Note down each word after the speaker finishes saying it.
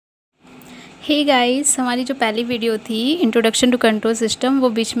Hey guys, हमारी जो पहली वीडियो थी इंट्रोडक्शन टू कंट्रोल सिस्टम वो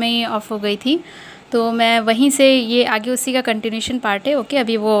बीच में ही ऑफ हो गई थी। तो मैं वहीं से ये आगे उसी का कंटिन्यूशन पार्ट है। ओके,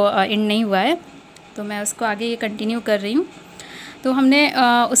 अभी वो एंड नहीं हुआ है तो मैं उसको आगे ये कंटिन्यू कर रही हूँ। तो हमने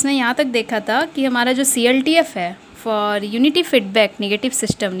उसमें यहाँ तक देखा था कि हमारा जो CLTF है for unity feedback negative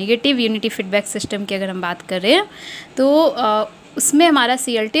system, negative unity feedback system की अगर हम बात कर रहे हैं तो उसमें हमारा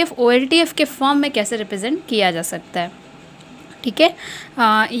CLTF OLTF के फॉर्म में कैसे रिप्रेजेंट किया जा सकता है। ठीक है,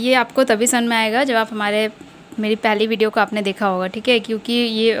 ये आपको तभी समझ में आएगा जब आप मेरी पहली वीडियो को आपने देखा होगा। ठीक है, क्योंकि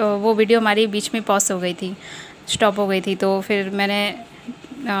ये वो वीडियो हमारी बीच में पॉज हो गई थी, स्टॉप हो गई थी, तो फिर मैंने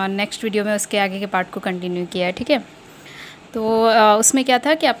नेक्स्ट वीडियो में उसके आगे के पार्ट को कंटिन्यू किया है। ठीक है, तो उसमें क्या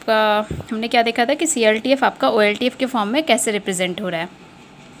था कि हमने क्या देखा था कि CLTF आपका OLTF के फॉर्म में कैसे रिप्रेजेंट हो रहा है।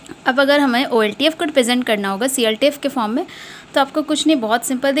 अब अगर हमें OLTF को रिप्रेजेंट करना होगा CLTF के फॉर्म में तो आपको कुछ नहीं, बहुत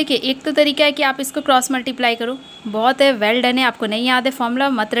सिंपल। देखिए, एक तो तरीका है कि आप इसको क्रॉस मल्टीप्लाई करो, बहुत है, वेल डन है। आपको नहीं याद है फॉर्मूला,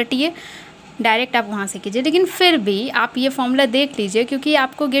 मत रटिए, डायरेक्ट आप वहाँ से कीजिए। लेकिन फिर भी आप ये फॉर्मूला देख लीजिए क्योंकि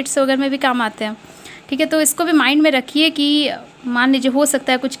आपको गेट्स वगैरह में भी काम आते हैं। ठीक है, तो इसको भी माइंड में रखिए कि मान लीजिए हो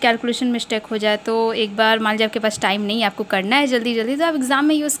सकता है कुछ कैलकुलेशन मिस्टेक हो जाए, तो एक बार मान लीजिए आपके पास टाइम नहीं है, आपको करना है जल्दी जल्दी, तो आप एग्ज़ाम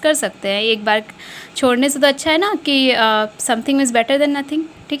में यूज़ कर सकते हैं। एक बार छोड़ने से तो अच्छा है ना कि something is better than nothing.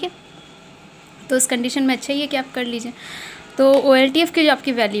 ठीक है, तो उस कंडीशन में अच्छा ही है कि आप कर लीजिए। तो OLTF की जो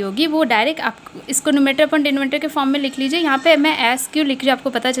आपकी वैल्यू होगी वो डायरेक्ट आप इसको न्यूमरेटर अपॉन डिनोमिनेटर के फॉर्म में लिख लीजिए। यहाँ पे मैं एस क्यू लिख रही हूँ, आपको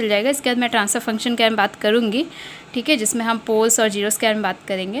पता चल जाएगा। इसके बाद मैं ट्रांसफर फंक्शन के बारे में बात करूँगी। ठीक है, जिसमें हम पोल्स और जीरोस के बारे में बात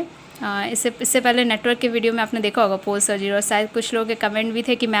करेंगे। इससे पहले नेटवर्क के वीडियो में आपने देखा होगा पोल्स और जीरो। शायद कुछ लोगों के कमेंट भी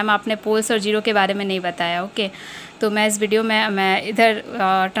थे कि मैम आपने पोल्स और जीरो के बारे में नहीं बताया। ओके, तो मैं इस वीडियो में मैं इधर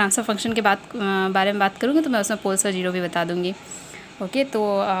ट्रांसफर फंक्शन के बारे में बात करूँगी, तो मैं उसमें पोल्स और जीरो भी बता दूँगी। ओके, तो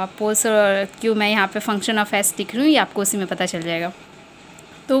पोल्स और क्यों मैं यहाँ पे फंक्शन ऑफ एस लिख रही हूँ, ये आपको उसी में पता चल जाएगा।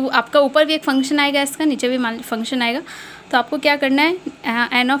 तो आपका ऊपर भी एक फंक्शन आएगा इसका, नीचे भी फंक्शन आएगा। तो आपको क्या करना है,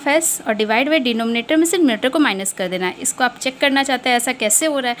 एन ऑफ एस और डिवाइड बाई डिनोमिनेटर में से न्यूमरेटर को माइनस कर देना है। इसको आप चेक करना चाहते हैं ऐसा कैसे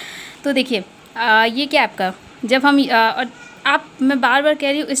हो रहा है। तो देखिए, ये क्या आपका, जब हम मैं बार बार कह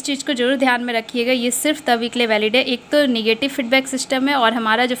रही हूँ, इस चीज़ को जरूर ध्यान में रखिएगा। ये सिर्फ तभी के लिए वैलिड है, एक तो निगेटिव फीडबैक सिस्टम है और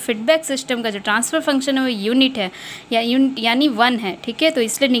हमारा जो फीडबैक सिस्टम का जो ट्रांसफ़र फंक्शन है वो यूनिट है यानी 1 है। ठीक है, तो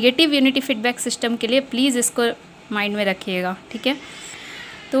इसलिए निगेटिव यूनिटी फीडबैक सिस्टम के लिए प्लीज़ इसको माइंड में रखिएगा। ठीक है,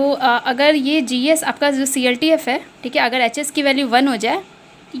 तो अगर ये GS आपका जो CLTF है, ठीक है, अगर HS की वैल्यू 1 हो जाए,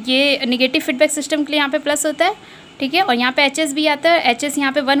 ये निगेटिव फीडबैक सिस्टम के लिए यहाँ पे प्लस होता है। ठीक है, और यहाँ पे HS भी आता है, HS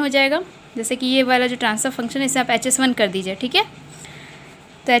यहाँ पे 1 हो जाएगा। जैसे कि ये वाला जो ट्रांसफर फंक्शन है इसे आप HS 1 कर दीजिए। ठीक है,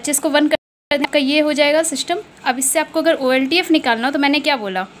 तो HS को 1 करने का ये हो जाएगा सिस्टम। अब इससे आपको अगर OLTF निकालना हो तो मैंने क्या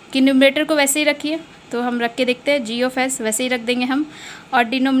बोला कि न्यूमरेटर को वैसे ही रखिए, तो हम रख के देखते हैं। G ऑफ S वैसे ही रख देंगे हम, और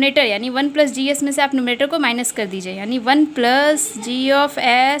डिनोमिनेटर यानी 1 प्लस GS में से आप न्यूमरेटर को माइनस कर दीजिए, यानी 1 plus G of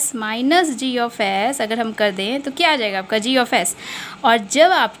S minus G of S अगर हम कर दें तो क्या आ जाएगा आपका G ऑफ S। और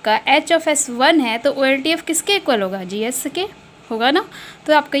जब आपका H ऑफ S 1 है तो OLTF किसके इक्वल होगा, GS के होगा ना,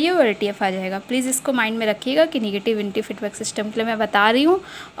 तो आपका ये OLTF आ जाएगा। प्लीज़ इसको माइंड में रखिएगा कि निगेटिव यूनिटी फीडबैक सिस्टम के लिए मैं बता रही हूँ।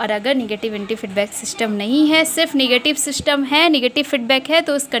 और अगर निगेटिव यूनिटी फीडबैक सिस्टम नहीं है, सिर्फ निगेटिव सिस्टम है, निगेटिव फीडबैक है,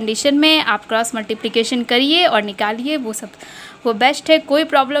 तो उस कंडीशन में आप क्रॉस मल्टीप्लिकेशन करिए और निकालिए, वो बेस्ट है, कोई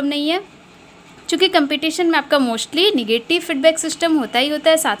प्रॉब्लम नहीं है। चूँकि कंपटीशन में आपका मोस्टली निगेटिव फीडबैक सिस्टम होता ही होता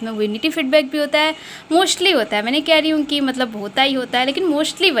है, साथ में यूनिटी फीडबैक भी होता है, मोस्टली होता है। मैंने कह रही हूँ कि मतलब होता ही होता है, लेकिन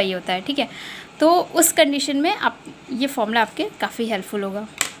मोस्टली वही होता है। ठीक है, तो उस कंडीशन में आप ये फॉर्मूला आपके काफ़ी हेल्पफुल होगा।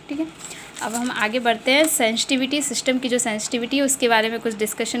 ठीक है, अब हम आगे बढ़ते हैं। सेंसिटिविटी, सिस्टम की जो सेंसिटिविटी है उसके बारे में कुछ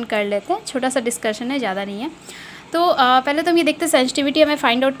डिस्कशन कर लेते हैं। छोटा सा डिस्कशन है, ज़्यादा नहीं है। तो पहले तो हम ये देखते हैं सेंसिटिविटी हमें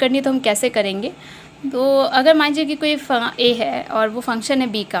फाइंड आउट करनी है तो हम कैसे करेंगे। तो अगर मान लीजिए कि कोई A है और वो फंक्शन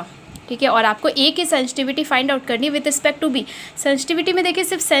है B का, ठीक है, और आपको A की सेंसिटिविटी फाइंड आउट करनी है with respect to B। Sensitivity में देखिए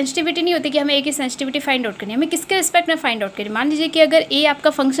सिर्फ सेंसिटिविटी नहीं होती कि हमें A की सेंसिटिविटी फाइंड आउट करनी है, हमें किसके रिस्पेक्ट में फाइंड आउट करनी है। मान लीजिए कि अगर A आपका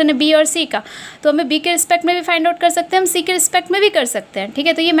फंक्शन है B और C का, तो हमें B के रिस्पेक्ट में भी फाइंड आउट कर सकते हैं, हम C के रिस्पेक्ट में भी कर सकते हैं। ठीक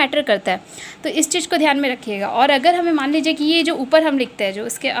है, तो ये मैटर करता है, तो इस चीज़ को ध्यान में रखिएगा। और अगर हमें मान लीजिए कि ये जो ऊपर हम लिखते हैं, जो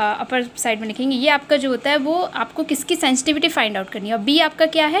इसके अपर साइड में लिखेंगे, ये आपका जो होता है वो आपको किसकी सेंसिटिविटी फाइंड आउट करनी है, और B आपका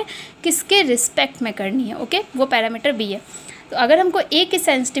क्या है, किसके रिस्पेक्ट में करनी है। ओके, वो पैरामीटर B है। तो अगर हमको A की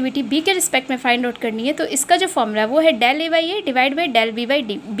सेंसिटिविटी B के रिस्पेक्ट में फाइंड आउट करनी है तो इसका जो फॉर्मूला है वो है del A by A divide by del B by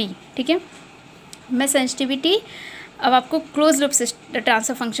B। ठीक है, मैं सेंसिटिविटी अब आपको क्लोज लूप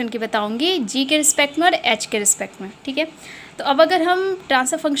ट्रांसफर फंक्शन की बताऊंगी, G के रिस्पेक्ट में और H के रिस्पेक्ट में। ठीक है, तो अब अगर हम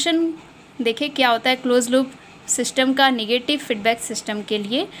ट्रांसफर फंक्शन देखें क्या होता है क्लोज लूप सिस्टम का निगेटिव फीडबैक सिस्टम के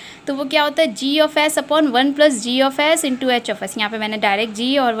लिए, तो वो क्या होता है, G of S upon 1 plus G of S into H of S। यहाँ पे मैंने डायरेक्ट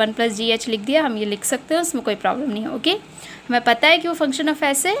G और 1 प्लस GH लिख दिया, हम ये लिख सकते हैं, उसमें कोई प्रॉब्लम नहीं है। ओके, हमें पता है कि वो फंक्शन ऑफ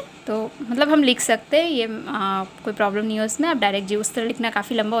S है, तो मतलब हम लिख सकते हैं, ये कोई प्रॉब्लम नहीं है उसमें। आप डायरेक्ट G उस तरह लिखना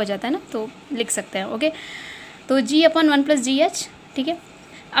काफ़ी लंबा हो जाता है ना, तो लिख सकते हैं। ओके, तो G अपॉन 1 प्लस GH। ठीक है,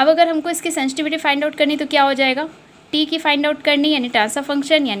 अब अगर हमको इसकी सेंसिटिविटी फाइंड आउट करनी तो क्या हो जाएगा, टी की फाइंड आउट करनी यानी ट्रांसफर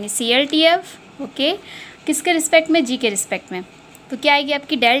फंक्शन यानी CLTF, ओके, किसके रिस्पेक्ट में, जी के रिस्पेक्ट में। तो क्या आएगी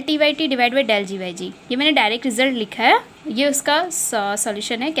आपकी del T by T divide by del ji by जी। ये मैंने डायरेक्ट रिजल्ट लिखा है, ये उसका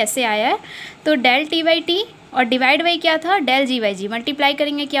सॉल्यूशन है कैसे आया है। तो डेल टी बाई टी और डिवाइड बाई क्या था, del ji by ji, multiply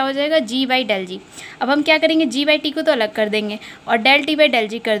करेंगे क्या हो जाएगा, जी बाई डेल जी। अब हम क्या करेंगे, जी बाई टी को तो अलग कर देंगे और डेल टी बाई डेल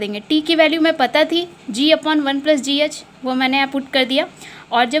जी कर देंगे। टी की वैल्यू में पता थी G/1 + GH, वो मैंने यहाँ पुट कर दिया।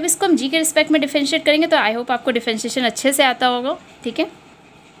 और जब इसको हम जी के रिस्पेक्ट में डिफरेंशिएट करेंगे तो आई होप आपको डिफरेंशिएशन अच्छे से आता होगा, ठीक है।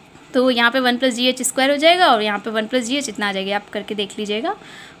 तो यहाँ पे 1 + GH² हो जाएगा और यहाँ पे 1 + GH इतना आ जाएगा, आप करके देख लीजिएगा,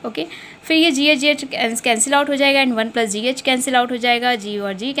 ओके। फिर ये GH कैंसिल आउट हो जाएगा एंड 1 + GH कैंसिल आउट हो जाएगा, जी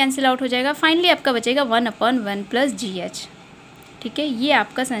और जी कैंसिल आउट हो जाएगा। फाइनली आपका बचेगा 1/1 + GH, ठीक है। ये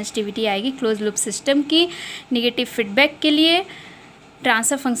आपका सेंसिटिविटी आएगी क्लोज लूप सिस्टम की नेगेटिव फीडबैक के लिए।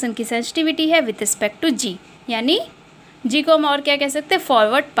 ट्रांसफर फंक्शन की सेंसिटिविटी है विथ रिस्पेक्ट टू जी, यानी जी को हम और क्या कह सकते हैं,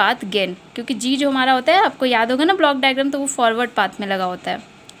 फॉरवर्ड पाथ गेन, क्योंकि जी जो हमारा होता है आपको याद होगा ना ब्लॉक डायग्राम, तो वो फॉरवर्ड पाथ में लगा होता है,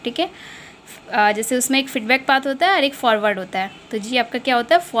 ठीक है। जैसे उसमें एक फीडबैक पाथ होता है और एक फॉरवर्ड होता है, तो जी आपका क्या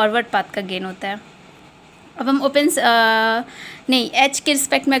होता है, फॉरवर्ड पाथ का गेन होता है। अब हम नहीं एच के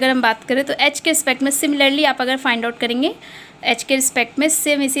रिस्पेक्ट में अगर हम बात करें तो एच के रिस्पेक्ट में सिमिलरली आप अगर फाइंड आउट करेंगे एच के रिस्पेक्ट में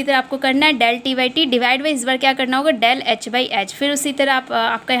सेम इसी तरह आपको करना है, del T by T divide by इस बार क्या करना होगा, डेल एच बाई एच। फिर उसी तरह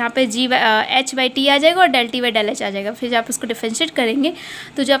आपका यहाँ पे एच बाई टी आ जाएगा और del T by del H आ जाएगा। फिर आप उसको डिफरेंशिएट करेंगे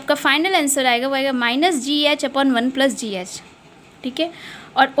तो जो आपका फाइनल आंसर आएगा वो आएगा -GH/1 + GH, ठीक है।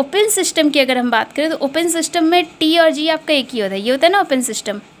 और ओपन सिस्टम की अगर हम बात करें तो ओपन सिस्टम में टी और जी आपका एक ही होता है, ये होता है ना ओपन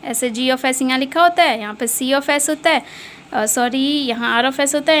सिस्टम। ऐसे G(S) यहाँ लिखा होता है, यहाँ पे C(S) होता है, यहाँ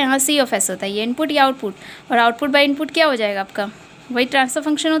R(S) होता है, यहाँ C(S) होता है। ये इनपुट या आउटपुट, और आउटपुट बाय इनपुट क्या हो जाएगा आपका, वही ट्रांसफर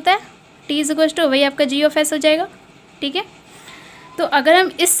फंक्शन होता है, T = वही आपका G(S) हो जाएगा, ठीक है। तो अगर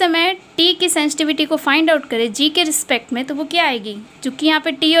हम इस समय T की सेंसिटिविटी को फाइंड आउट करें जी के रिस्पेक्ट में तो वो क्या आएगी, चूँकि यहाँ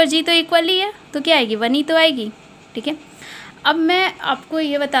पे T और G तो इक्वल ही है तो क्या आएगी, 1 ही तो आएगी, ठीक है। अब मैं आपको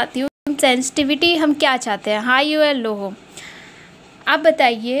ये बताती हूँ सेंसिटिविटी हम क्या चाहते हैं, हाई हो या लो हो। आप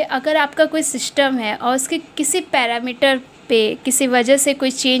बताइए अगर आपका कोई सिस्टम है और उसके किसी पैरामीटर पे किसी वजह से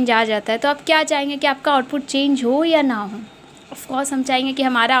कोई चेंज आ जाता है तो आप क्या चाहेंगे कि आपका आउटपुट चेंज हो या ना हो। ऑफ कोर्स हम चाहेंगे कि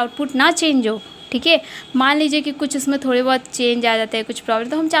हमारा आउटपुट ना चेंज हो, ठीक है। मान लीजिए कि कुछ उसमें थोड़े बहुत चेंज आ जाते हैं, कुछ प्रॉब्लम,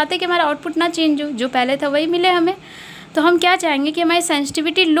 तो हम चाहते हैं कि हमारा आउटपुट ना चेंज हो, जो पहले था वही मिले हमें। तो हम क्या चाहेंगे कि हमारी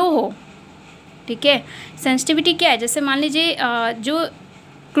सेंसिटिविटी लो हो, ठीक है। सेंसिटिविटी क्या है, जैसे मान लीजिए जो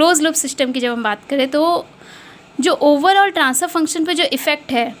क्लोज लूप सिस्टम की जब हम बात करें तो जो ओवरऑल ट्रांसफर फंक्शन पे जो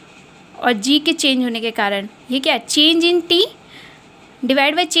इफ़ेक्ट है और जी के चेंज होने के कारण, ये क्या है, change in T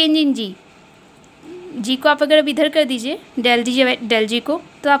divide by change in जी। जी को आप अगर अब इधर कर दीजिए डेल जी को,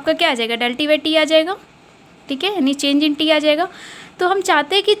 तो आपका क्या आ जाएगा, डेल टी बाई टी आ जाएगा, ठीक है, यानी चेंज इन टी आ जाएगा। तो हम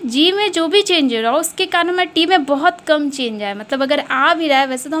चाहते हैं कि जी में जो भी चेंज हो रहा हो उसके कारण हमारे टी में बहुत कम चेंज आए। मतलब अगर आ भी रहा है,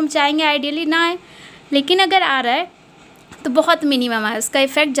 वैसे तो हम चाहेंगे आइडियली ना आए, लेकिन अगर आ रहा है तो बहुत मिनिमम आए, उसका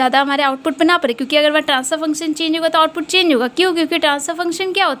इफेक्ट ज़्यादा हमारे आउटपुट पर ना पड़े। क्योंकि अगर वह ट्रांसफर फंक्शन चेंज होगा तो आउटपुट चेंज होगा, क्यों, क्योंकि ट्रांसफर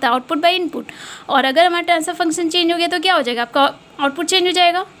फंक्शन क्या होता है, आउटपुट बाय इनपुट। और अगर हमारा ट्रांसफर फंक्शन चेंज हो गया तो क्या हो जाएगा, आपका आउटपुट चेंज हो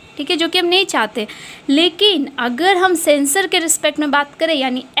जाएगा, ठीक है, जो कि हम नहीं चाहते। लेकिन अगर हम सेंसर के रिस्पेक्ट में बात करें,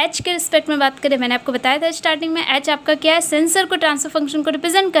 यानी एच के रिस्पेक्ट में बात करें, मैंने आपको बताया था स्टार्टिंग में एच आपका क्या है, सेंसर को ट्रांसफर फंक्शन को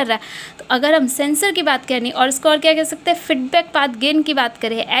रिप्रेजेंट कर रहा है। तो अगर हम सेंसर की बात करें और इसको और क्या कह सकते हैं, फीडबैक पाथ गेन की बात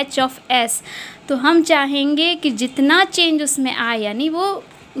करें H(S), तो हम चाहेंगे कि जितना चेंज उसमें आए, यानी वो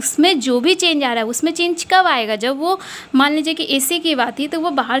उसमें जो भी चेंज आ रहा है उसमें चेंज कब आएगा, जब वो मान लीजिए कि एसी की बात ही तो वो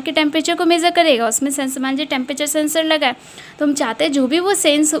बाहर के टेम्परेचर को मेज़र करेगा, उसमें सेंसर, मान लीजिए टेम्परेचर सेंसर लगा है, तो हम चाहते हैं जो भी वो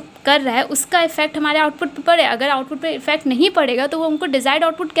सेंस कर रहा है उसका इफेक्ट हमारे आउटपुट पर पड़े। अगर आउटपुट पर इफेक्ट नहीं पड़ेगा तो वो हमको डिजायर्ड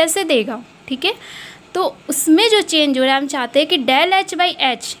आउटपुट कैसे देगा, ठीक है। तो उसमें जो चेंज हो रहा है हम चाहते हैं कि डेल एच बाई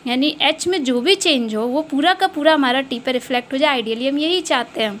एच, यानी एच में जो भी चेंज हो वो पूरा का पूरा हमारा टी पर रिफ्लेक्ट हो जाए। आइडियली हम यही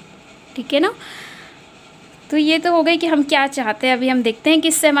चाहते हैं, ठीक है ना। तो ये तो हो गई कि हम क्या चाहते हैं। अभी हम देखते हैं कि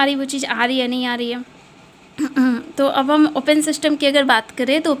इससे हमारी वो चीज़ आ रही है नहीं आ रही है। तो अब हम ओपन सिस्टम की अगर बात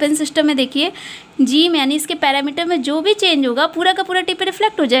करें तो ओपन सिस्टम में देखिए जी में, यानी इसके पैरामीटर में जो भी चेंज होगा पूरा का पूरा टी पे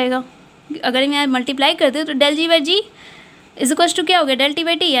रिफ्लेक्ट हो जाएगा। अगर हम यहाँ मल्टीप्लाई करते हो तो del ji by ji is to क्या हो गया, डेल टी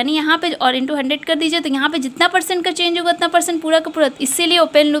बाई टी, यानी यहाँ पे और इंटू 100 कर दीजिए तो यहाँ पे जितना % का चेंज होगा उतना % पूरा का पूरा। इसीलिए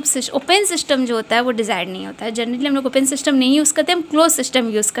ओपन सिस्टम जो होता है वो डिज़ायर्ड नहीं होता है। जनरली हम लोग ओपन सिस्टम नहीं यूज़ करते, हम क्लोज सिस्टम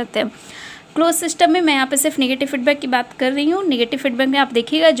यूज़ करते हैं। क्लोज सिस्टम में मैं यहाँ पे सिर्फ नेगेटिव फीडबैक की बात कर रही हूँ। नेगेटिव फीडबैक में आप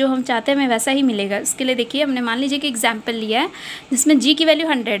देखिएगा जो हम चाहते हैं हमें वैसा ही मिलेगा। इसके लिए देखिए हमने मान लीजिए कि एग्जाम्पल लिया है जिसमें जी की वैल्यू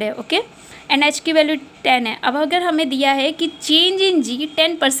 100 है, ओके, एंड एच की वैल्यू 10 है। अब अगर हमें दिया है कि चेंज इन जी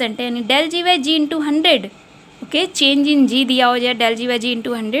 10% है, यानी del ji by ji into 100, okay, change in जी दिया हो जाए del ji by ji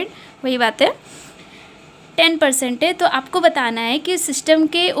into 100, वही बात है, 10% है। तो आपको बताना है कि सिस्टम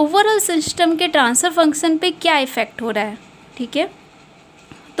के ओवरऑल सिस्टम के ट्रांसफर फंक्शन पे क्या इफेक्ट हो रहा है, ठीक है।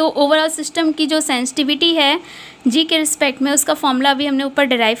 तो ओवरऑल सिस्टम की जो सेंसिटिविटी है जी के रिस्पेक्ट में, उसका फॉर्मूला अभी हमने ऊपर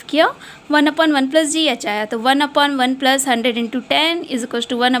डिराइव किया, 1/1 प्लस जी एच आया। तो 1/1 plus 100 into 10 is equal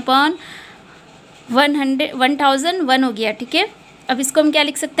to 1/1001 हो गया। ठीक है, अब इसको हम क्या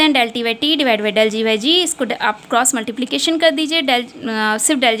लिख सकते हैं, del T by T divide by del ji by जी। इसको आप क्रॉस मल्टीप्लिकेशन कर दीजिए,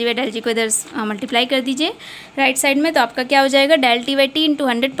 सिर्फ डेल जी बाई डेल जी को इधर मल्टीप्लाई कर दीजिए राइट साइड में। तो आपका क्या हो जाएगा, del T by T into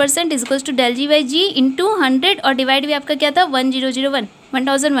 100% is equals to del ji by ji into 100 और डिवाइड भी आपका क्या था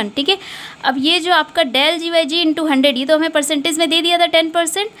 1001। ठीक है, अब ये जो आपका del ji by ji into 100 ये तो हमें परसेंटेज में दे दिया था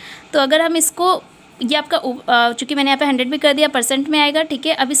 10%। तो अगर हम इसको, ये आपका चूँकि मैंने यहाँ पे 100 भी कर दिया, परसेंट में आएगा। ठीक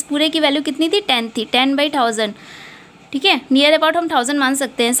है, अब इस पूरे की वैल्यू कितनी थी, 10 थी, 10/1000। ठीक है, नियर अबाउट हम 1000 मान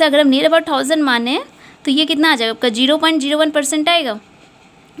सकते हैं। ऐसे अगर हम नियर अबाउट 1000 माने तो ये कितना आ जाएगा आपका 0.01% आएगा।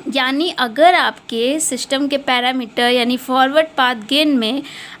 यानी अगर आपके सिस्टम के पैरामीटर यानी फॉरवर्ड पाथ गेन में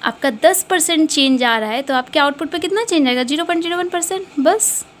आपका 10% चेंज आ रहा है तो आपके आउटपुट पे कितना चेंज आएगा, 0.01%।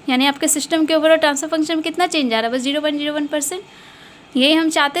 बस, यानी आपके सिस्टम के ओवरऑल ट्रांसफर फंक्शन में कितना चेंज आ रहा है, बस 0.01%। यही हम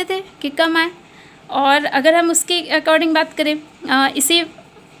चाहते थे कि कम आए। और अगर हम उसके अकॉर्डिंग बात करें,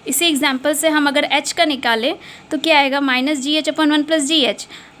 इसी एग्जाम्पल से हम अगर h का निकालें तो क्या आएगा, -GH/1 plus GH,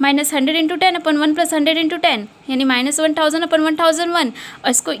 -100 into 10/1 plus 100 into 10, यानी -1000/1001। और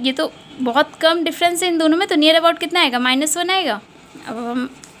इसको, ये तो बहुत कम डिफरेंस है इन दोनों में, तो नियर अबाउट कितना आएगा, -1 आएगा। अब हम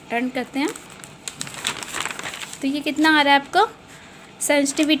रन करते हैं तो ये कितना आ रहा है आपका,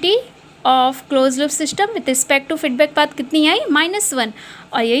 sensitivity of close loop system with respect to feedback path कितनी आई, -1।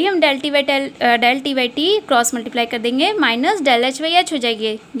 और यही हम del T by T cross multiply कर देंगे, minus del H by H हो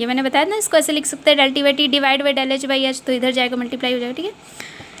जाएगी। ये मैंने बताया ना, इसको ऐसे लिख सकते हैं, del T by T divide by del H by H, तो इधर जाएगा मल्टीप्लाई हो जाएगा। ठीक है,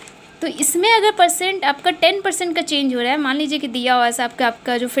 तो इसमें अगर परसेंट आपका 10% का चेंज हो रहा है, मान लीजिए कि दिया हुआ है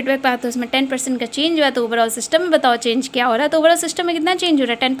आपका जो फीडबैक पाथ है उसमें 10% का चेंज हुआ, तो ओवरऑल सिस्टम में बताओ चेंज क्या हो रहा है। तो ओवरऑल सिस्टम में कितना चेंज हो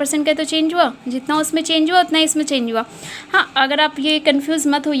रहा है, 10% का तो चेंज हुआ, जितना उसमें चेंज हुआ उतना इसमें चेंज हुआ। हाँ, अगर आप ये कन्फ्यूज़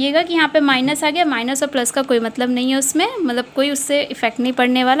मत होइएगा कि यहाँ पे माइनस आ गया, माइनस और प्लस का कोई मतलब नहीं है उसमें, मतलब कोई उससे इफेक्ट नहीं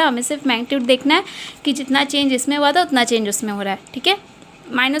पड़ने वाला। हमें सिर्फ मैग्नीट्यूड देखना है कि जितना चेंज इसमें हुआ था उतना चेंज उसमें हो रहा है। ठीक है,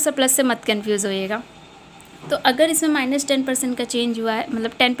 माइनस और प्लस से मत कन्फ्यूज़ होइएगा। तो अगर इसमें -10% का चेंज हुआ है,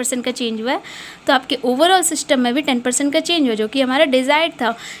 मतलब 10% का चेंज हुआ है, तो आपके ओवरऑल सिस्टम में भी 10% का चेंज हुआ, जो कि हमारा डिज़ायर्ड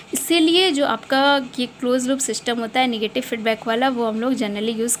था। इसीलिए जो आपका ये क्लोज लूप सिस्टम होता है नेगेटिव फीडबैक वाला, वो हम लोग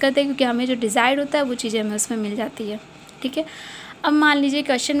जनरली यूज़ करते हैं, क्योंकि हमें जो डिज़ायर्ड होता है वो चीज़ें हमें उसमें मिल जाती है। ठीक है, अब मान लीजिए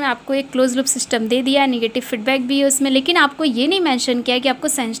क्वेश्चन में आपको एक क्लोज लूप सिस्टम दे दिया है, नेगेटिव फीडबैक भी है उसमें, लेकिन आपको ये नहीं मेंशन किया है कि आपको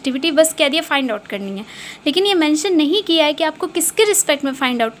सेंसिटिविटी बस कह दिया फाइंड आउट करनी है, लेकिन ये मेंशन नहीं किया है कि आपको किसके रिस्पेक्ट में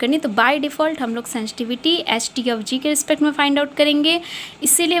फाइंड आउट करनी है। तो बाय डिफ़ॉल्ट हम लोग सेंसिटिविटी HT ऑफ G के रिस्पेक्ट में फाइंड आउट करेंगे।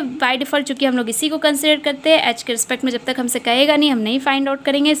 इसीलिए बाय डिफ़ॉल्ट चूँकि हम लोग इसी को कंसिडर करते हैं, H के रिस्पेक्ट में जब तक हमसे कहेगा नहीं हम नहीं फाइंड आउट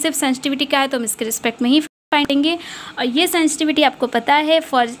करेंगे। सिर्फ सेंसिटिविटी का है तो हम इसके रिस्पेक्ट में ही फाइंड करेंगे। और ये सेंसिटिविटी आपको पता है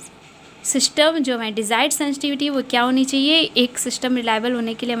फॉर सिस्टम जो हमारी डिज़ायर्ड सेंसिटिविटी वो क्या होनी चाहिए, एक सिस्टम रिलायबल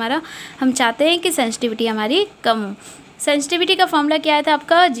होने के लिए हमारा, हम चाहते हैं कि सेंसिटिविटी हमारी कम हो। सेंसिटिविटी का फॉर्मूला क्या आया था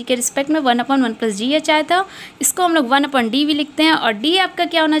आपका, जी के रिस्पेक्ट में 1/1 प्लस जी एच आया था। इसको हम लोग 1/d भी लिखते हैं, और d आपका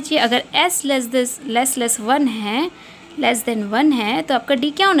क्या होना चाहिए, अगर s लेस 1 है, लेस देन 1 है, तो आपका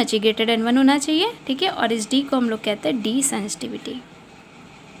d क्या होना चाहिए, ग्रेटर देन 1 होना चाहिए। ठीक है, और इस d को हम लोग कहते हैं d सेंसिटिविटी।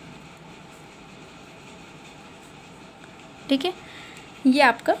 ठीक है, ये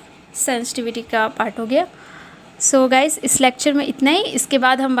आपका सेंसिटिविटी का पार्ट हो गया। सो गाइस, इस लेक्चर में इतना ही। इसके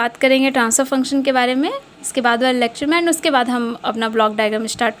बाद हम बात करेंगे ट्रांसफर फंक्शन के बारे में, इसके बाद वाले लेक्चर में, एंड उसके बाद हम अपना ब्लॉक डायग्राम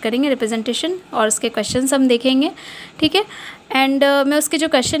स्टार्ट करेंगे, रिप्रेजेंटेशन, और उसके क्वेश्चंस हम देखेंगे। ठीक है, एंड मैं उसके जो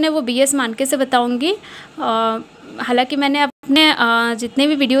क्वेश्चन है वो BS मानके से बताऊंगी। हालांकि मैंने अपने जितने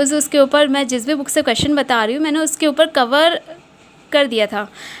भी वीडियोज़ है उसके ऊपर मैं जिस भी बुक से क्वेश्चन बता रही हूँ मैंने उसके ऊपर कवर कर दिया था,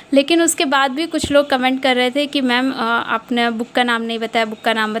 लेकिन उसके बाद भी कुछ लोग कमेंट कर रहे थे कि मैम आपने बुक का नाम नहीं बताया, बुक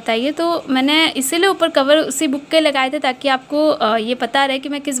का नाम बताइए। तो मैंने इसीलिए ऊपर कवर उसी बुक के लगाए थे ताकि आपको ये पता रहे कि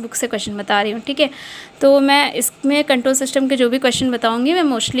मैं किस बुक से क्वेश्चन बता रही हूँ। ठीक है, तो मैं इसमें कंट्रोल सिस्टम के जो भी क्वेश्चन बताऊँगी मैं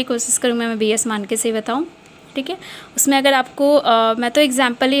मोस्टली कोशिश करूँगी मैं BS मानके से ही बताऊँ। ठीक है, उसमें अगर आपको मैं तो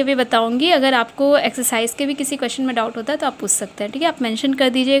एग्जाम्पल ही अभी बताऊँगी, अगर आपको एक्सरसाइज के भी किसी क्वेश्चन में डाउट होता है तो आप पूछ सकते हैं। ठीक है, आप मेंशन कर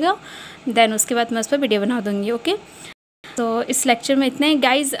दीजिएगा, देन उसके बाद मैं उस पर वीडियो बना दूँगी। ओके, तो इस लेक्चर में इतना ही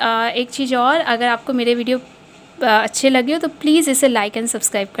गाइज़। एक चीज़ और, अगर आपको मेरे वीडियो अच्छे लगे हो तो प्लीज़ इसे लाइक एंड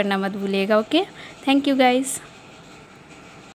सब्सक्राइब करना मत भूलिएगा। Okay, thank you guys.